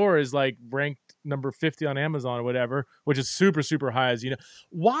Keeps the Score is like ranked number 50 on Amazon or whatever, which is super, super high, as you know.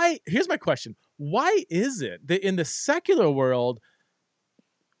 Why? Here's my question. Why is it that in the secular world,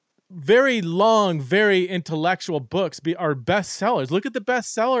 very long, very intellectual books are bestsellers? Look at the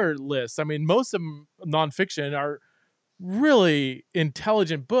bestseller list. I mean, most of them nonfiction are really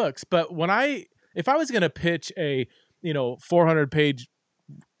intelligent books. But if I was going to pitch a 400 page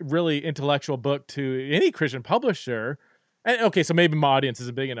really intellectual book to any Christian publisher, and okay, so maybe my audience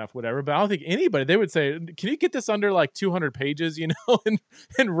isn't big enough, whatever, but I don't think anybody, they would say, can you get this under like 200 pages,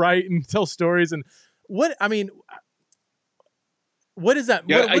 and write and tell stories? And what does that,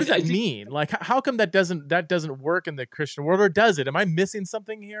 Yeah, what does that mean? Like, how come that doesn't work in the Christian world, or does it? Am I missing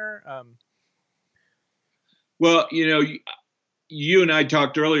something here? Well, you and I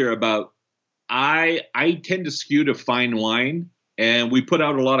talked earlier about, I tend to skew to fine wine, and we put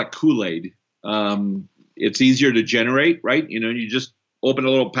out a lot of Kool-Aid. It's easier to generate, right? You just open a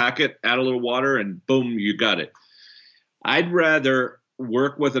little packet, add a little water, and boom, you got it. I'd rather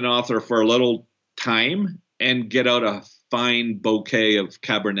work with an author for a little time and get out a fine bouquet of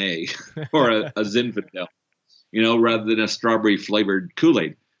Cabernet or a Zinfandel, rather than a strawberry flavored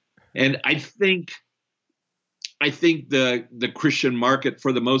Kool-Aid. And I think I think the Christian market,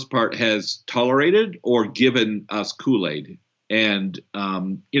 for the most part, has tolerated or given us Kool-Aid. And,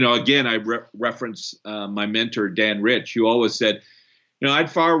 again, I reference my mentor, Dan Rich, who always said,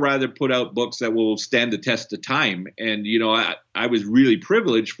 I'd far rather put out books that will stand the test of time. And, I was really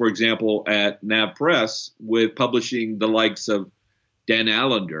privileged, for example, at Nav Press with publishing the likes of Dan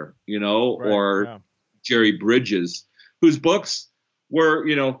Allender, or Jerry Bridges, whose books were,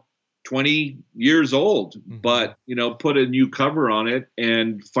 20 years old, but, put a new cover on it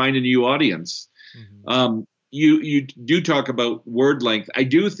and find a new audience. You do talk about word length. I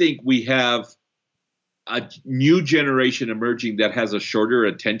do think we have a new generation emerging that has a shorter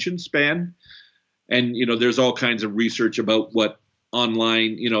attention span. And, there's all kinds of research about what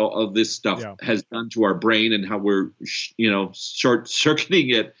online, of this stuff has done to our brain and how we're, short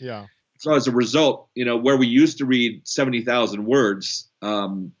circuiting it. Yeah. So as a result, where we used to read 70,000 words,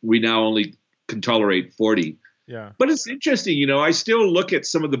 we now only can tolerate 40. Yeah. But it's interesting, I still look at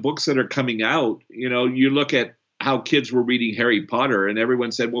some of the books that are coming out. You look at how kids were reading Harry Potter, and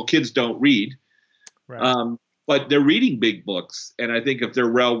everyone said, well, kids don't read. Right. But they're reading big books. And I think if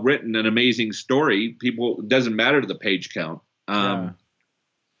they're well written, an amazing story, it doesn't matter the page count.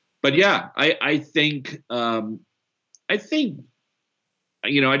 But yeah, I think, I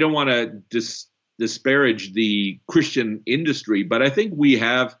don't want to disparage the Christian industry, but I think we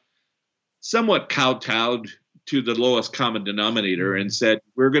have somewhat kowtowed to the lowest common denominator and said,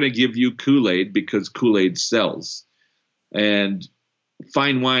 we're going to give you Kool-Aid because Kool-Aid sells. And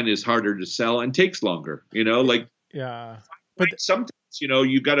fine wine is harder to sell and takes longer, but sometimes,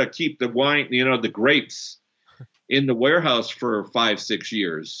 you got to keep the wine, the grapes in the warehouse for 5-6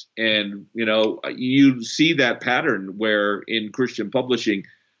 years. And, you see that pattern where in Christian publishing,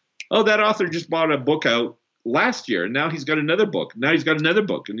 oh, that author just bought a book out last year, and now he's got another book. Now he's got another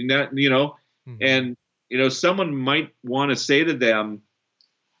book. And someone might want to say to them,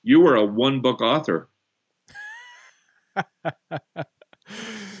 you were a one-book author.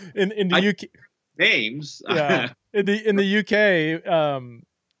 in the UK, names. in the UK,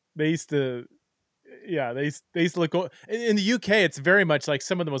 they used to look in the UK. It's very much like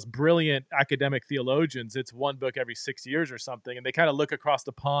some of the most brilliant academic theologians. It's one book every 6 years or something, and they kind of look across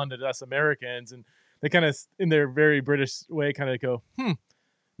the pond at us Americans, and they kind of, in their very British way, kind of go,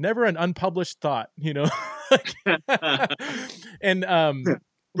 never an unpublished thought, and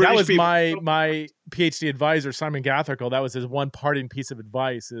that was my PhD advisor, Simon Gathercole. That was his one parting piece of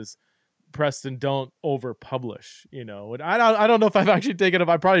advice: is Preston, don't over publish. And I don't know if I've actually taken it.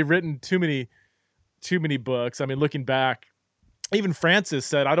 I've probably written too many books. I mean, looking back, even Francis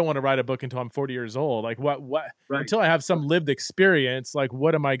said, I don't want to write a book until I'm 40 years old. Like what, until I have some lived experience, like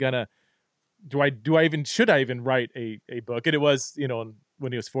what am I going to, should I even write a book? And it was,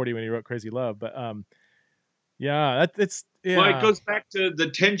 when he was 40, when he wrote Crazy Love, but, well, it goes back to the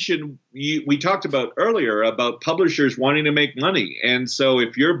tension we talked about earlier about publishers wanting to make money. And so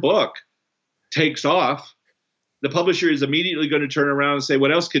if your book takes off, the publisher is immediately going to turn around and say,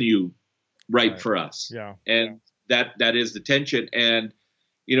 what else can you write for us? Yeah. And that is the tension. And,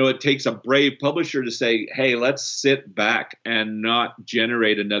 it takes a brave publisher to say, hey, let's sit back and not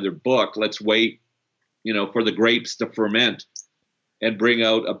generate another book. Let's wait, for the grapes to ferment and bring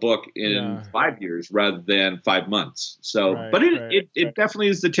out a book in 5 years rather than 5 months. So, but it definitely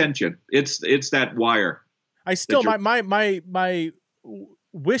is the tension. It's that wire. I still, my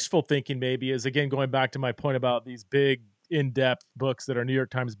wishful thinking maybe is, again, going back to my point about these big in-depth books that are New York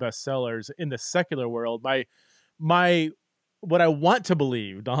Times bestsellers in the secular world. What I want to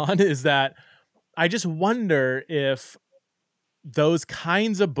believe, Don, is that I just wonder if those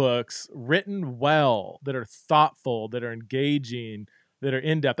kinds of books written well, that are thoughtful, that are engaging, that are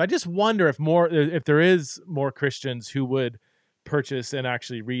in-depth, I just wonder if there is more Christians who would purchase and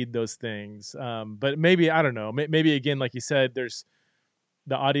actually read those things. But maybe, I don't know, maybe again, like you said,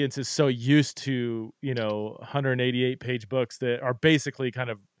 the audience is so used to, 188 page books that are basically kind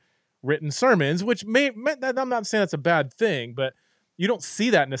of written sermons, which I'm not saying that's a bad thing, but you don't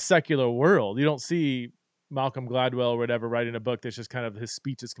see that in a secular world. You don't see Malcolm Gladwell or whatever writing a book that's just kind of his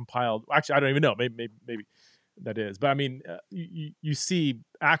speech is compiled. Actually, I don't even know. Maybe that is. But I mean, you see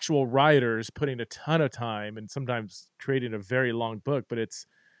actual writers putting a ton of time and sometimes creating a very long book. But it's,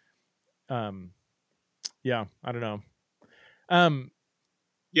 I don't know.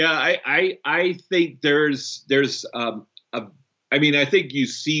 I think there's I think you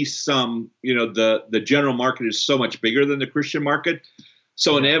see some, the general market is so much bigger than the Christian market.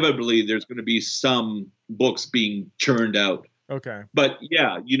 So inevitably there's going to be some books being churned out. Okay. But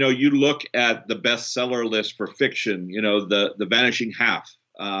you look at the bestseller list for fiction, the Vanishing Half,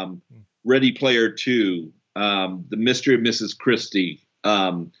 Ready Player 2, The Mystery of Mrs. Christie,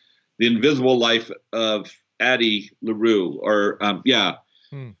 The Invisible Life of Addie LaRue, or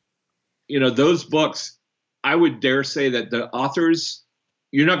those books. I would dare say that the authors,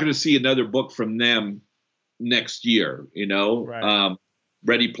 you're not going to see another book from them next year. Right.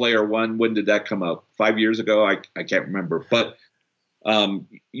 Ready Player One. When did that come out? 5 years ago? I can't remember. But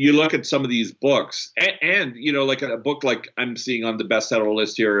you look at some of these books, and like a book like I'm seeing on the bestseller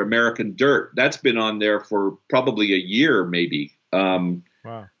list here, American Dirt. That's been on there for probably a year, maybe. Wow.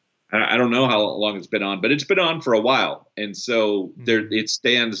 I don't know how long it's been on, but it's been on for a while, and so it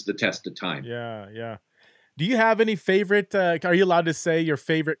stands the test of time. Yeah, yeah. Do you have any favorite? Are you allowed to say your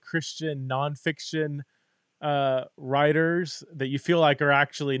favorite Christian nonfiction writers that you feel like are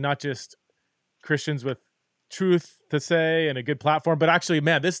actually not just Christians with truth to say and a good platform, but actually,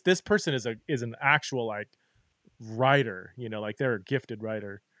 man, this person is an actual like writer. Like they're a gifted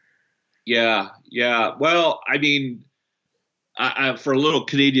writer. Yeah. Well, I mean, for a little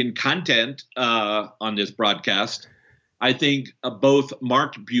Canadian content on this broadcast, I think both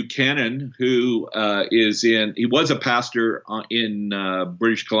Mark Buchanan, who he was a pastor in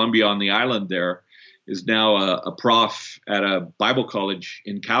British Columbia on the island there, is now a prof at a Bible college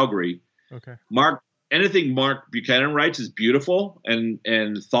in Calgary. Okay. Anything Mark Buchanan writes is beautiful and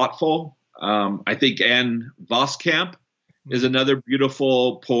thoughtful. I think Anne Voskamp is another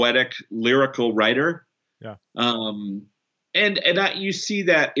beautiful, poetic, lyrical writer. Yeah. You see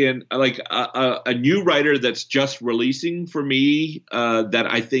that in like a new writer that's just releasing for me that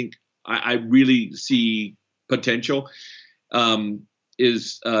I think I really see potential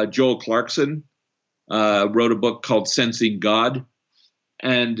is Joel Clarkson. Wrote a book called Sensing God.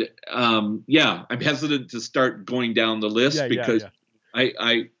 And I'm hesitant to start going down the list because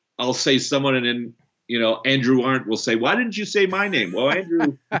I'll say someone and then Andrew Arndt will say, "Why didn't you say my name?" Well,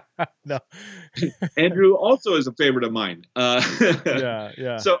 Andrew, no, Andrew also is a favorite of mine.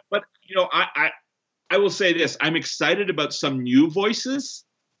 Yeah. So, but I will say this: I'm excited about some new voices,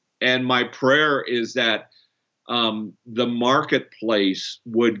 and my prayer is that the marketplace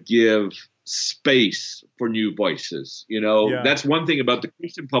would give space for new voices. That's one thing about the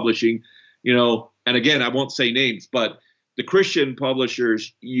Christian publishing. And again, I won't say names, but the Christian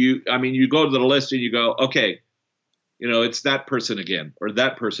publishers, you go to the list and you go, okay, it's that person again or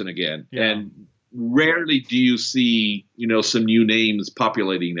that person again. Yeah. And rarely do you see, some new names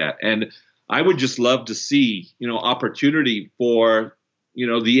populating that. And I would just love to see, opportunity for,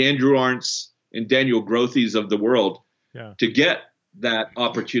 the Andrew Arndts and Daniel Grothys of the world to get that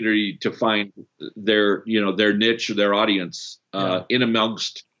opportunity to find their niche or their audience in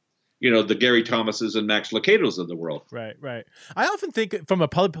amongst the Gary Thomases and Max Lucados of the world. Right. I often think from a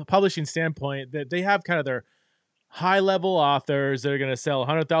publishing standpoint that they have kind of their high-level authors that are going to sell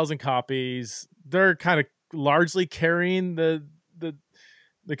 100,000 copies. They're kind of largely carrying the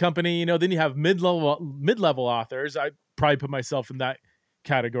company. Then you have mid-level authors. I probably put myself in that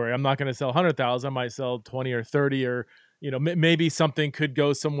category. I'm not going to sell 100,000. I might sell 20 or 30 or maybe something could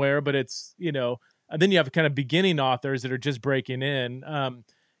go somewhere, but it's and then you have kind of beginning authors that are just breaking in.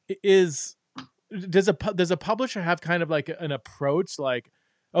 Does a publisher have kind of like an approach like,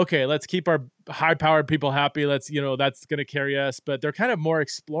 okay, let's keep our high-powered people happy. Let's, that's going to carry us. But they're kind of more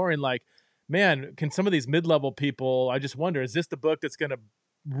exploring like, man, can some of these mid-level people, I just wonder, is this the book that's going to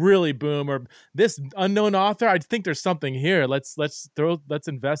really boom, or this unknown author? I think there's something here. Let's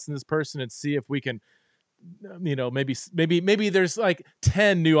invest in this person and see if we can, maybe there's like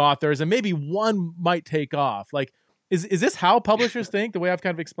 10 new authors and maybe one might take off. Like, is this how publishers think, the way I've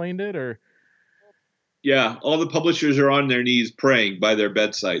kind of explained it, or? Yeah, all the publishers are on their knees praying by their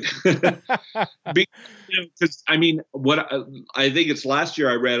bedside. Because what I think it's last year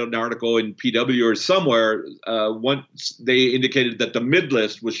I read an article in PW or somewhere. Once they indicated that the mid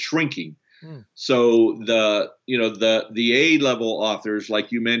list was shrinking. So the A-level authors,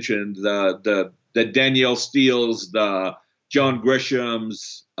 like you mentioned, the Danielle Steeles, the John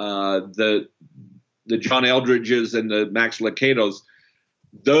Grishams, the John Eldridges, and the Max Lucados,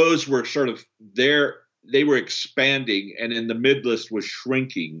 those were sort of they were expanding, and then the mid list was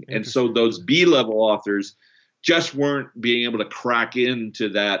shrinking. And so those B-level authors just weren't being able to crack into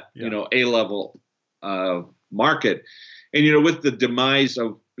that, A-level market. And, with the demise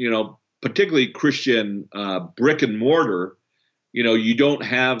of, particularly Christian brick and mortar, you don't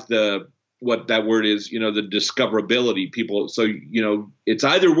have what that word is, the discoverability people. So, it's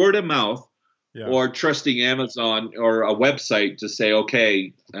either word of mouth or trusting Amazon or a website to say,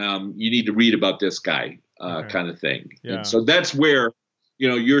 okay, you need to read about this guy kind of thing. Yeah. And so that's where,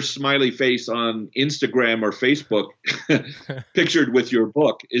 your smiley face on Instagram or Facebook pictured with your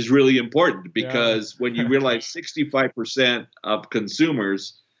book is really important, because when you realize 65% of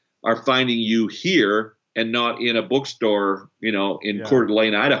consumers are finding you here and not in a bookstore, in Coeur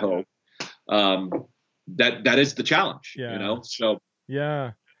d'Alene, Idaho, that is the challenge, So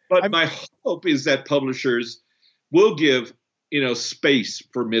But my hope is that publishers will give, space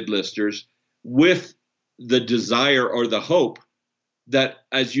for mid-listers, with the desire or the hope that,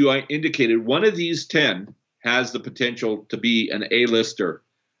 as you indicated, one of these 10 has the potential to be an A-lister.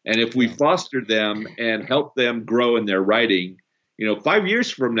 And if we foster them and help them grow in their writing, 5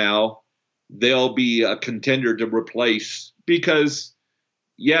 years from now, they'll be a contender to replace, because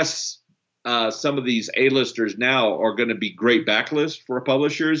yes, some of these A-listers now are going to be great backlists for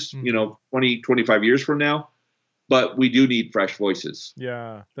publishers, 20, 25 years from now. But we do need fresh voices.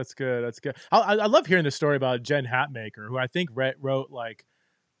 Yeah, that's good. That's good. I love hearing the story about Jen Hatmaker, who I think wrote like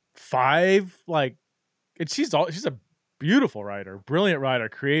 5, and she's a beautiful writer, brilliant writer,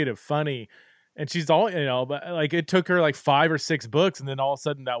 creative, funny. And she's all, but like it took her like 5 or 6 books, and then all of a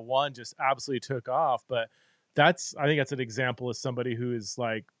sudden that one just absolutely took off. But I think that's an example of somebody who is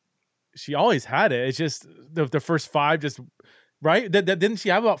like, she always had it. It's just the first 5 just, right? Didn't she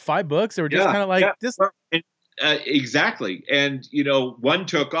have about 5 books? Or just kind of like this. Exactly. And, one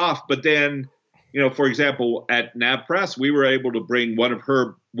took off, but then, for example, at NAB Press, we were able to bring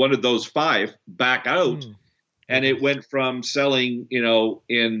one of those 5 back out. And it went from selling,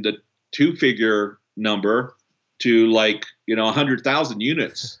 in the 2-figure number to 100,000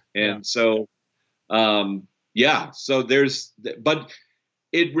 units. And so, so but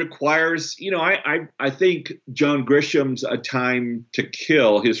it requires, I think John Grisham's A Time to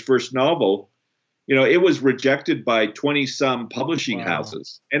Kill, his first novel, it was rejected by 20-some publishing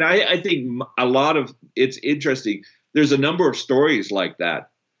houses. And I think a lot of it's interesting. There's a number of stories like that,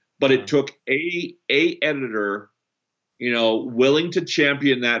 but it took a editor, willing to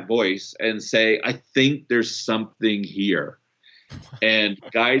champion that voice and say, I think there's something here. And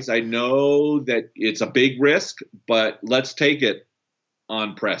guys, I know that it's a big risk, but let's take it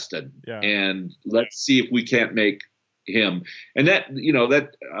on Preston and let's see if we can't make him. And that,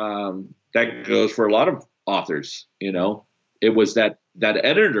 that goes for a lot of authors. It was that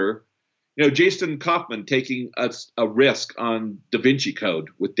editor, Jason Kaufman taking a risk on Da Vinci Code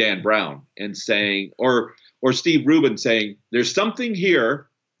with Dan Brown and saying, or Steve Rubin saying, there's something here.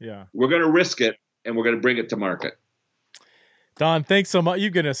 Yeah, we're going to risk it and we're going to bring it to market. Don, thanks so much.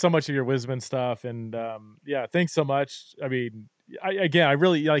 You've given us so much of your wisdom and stuff. And thanks so much. I mean, I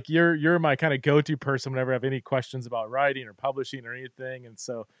really like you're my kind of go-to person whenever I have any questions about writing or publishing or anything. And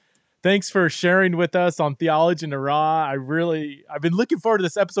so thanks for sharing with us on Theology in the Raw. I've been looking forward to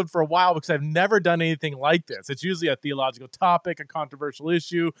this episode for a while, because I've never done anything like this. It's usually a theological topic, a controversial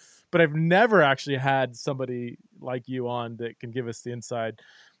issue, but I've never actually had somebody like you on that can give us the inside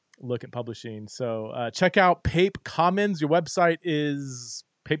look at publishing. So check out Pape Commons. Your website is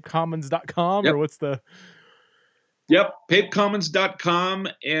papecommons.com or what's the... Yep, papecommons.com.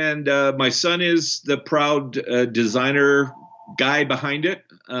 And my son is the proud designer guy behind it.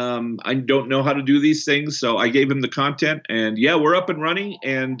 I don't know how to do these things, so I gave him the content, and we're up and running,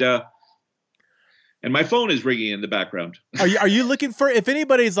 and my phone is ringing in the background. Are you looking for, if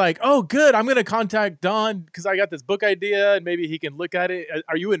anybody's like, oh good, I'm going to contact Don because I got this book idea and maybe he can look at it.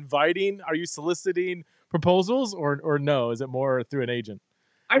 Are you soliciting proposals or no? Is it more through an agent?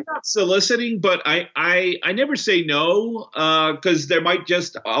 I'm not soliciting, but I never say no, because there might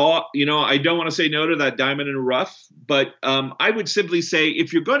just, I don't want to say no to that diamond in the rough. But I would simply say,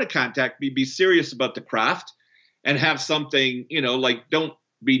 if you're going to contact me, be serious about the craft and have something, don't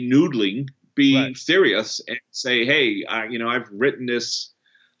be noodling, be serious and say, hey, I've written this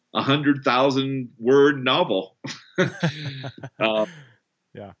 100,000 word novel.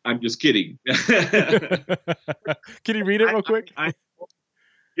 I'm just kidding. Can you read it real quick?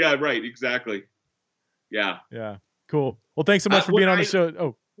 Yeah, right. Exactly. Yeah. Yeah. Cool. Well, thanks so much for being on the show.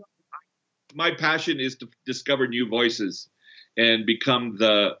 Oh, my passion is to discover new voices and become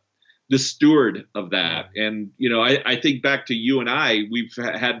the steward of that. And, I think back to you and we've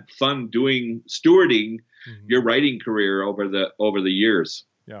had fun stewarding your writing career over the years.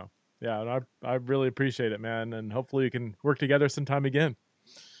 Yeah. Yeah. And I really appreciate it, man. And hopefully we can work together sometime again.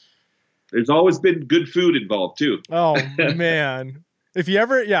 There's always been good food involved too. Oh man. If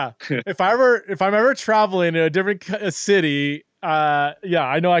I'm ever traveling in a different city,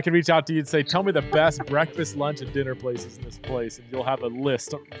 I know I can reach out to you and say, tell me the best breakfast, lunch, and dinner places in this place, and you'll have a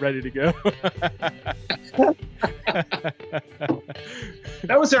list ready to go.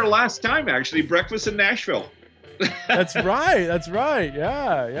 That was our last time, actually, breakfast in Nashville. That's right. That's right.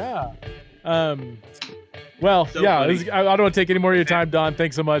 Yeah. Well, So yeah. funny. I don't want to take any more of your time, Don.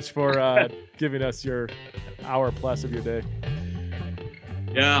 Thanks so much for giving us your hour plus of your day.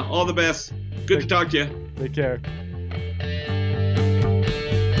 Yeah, all the best. Good to talk to you. Take care.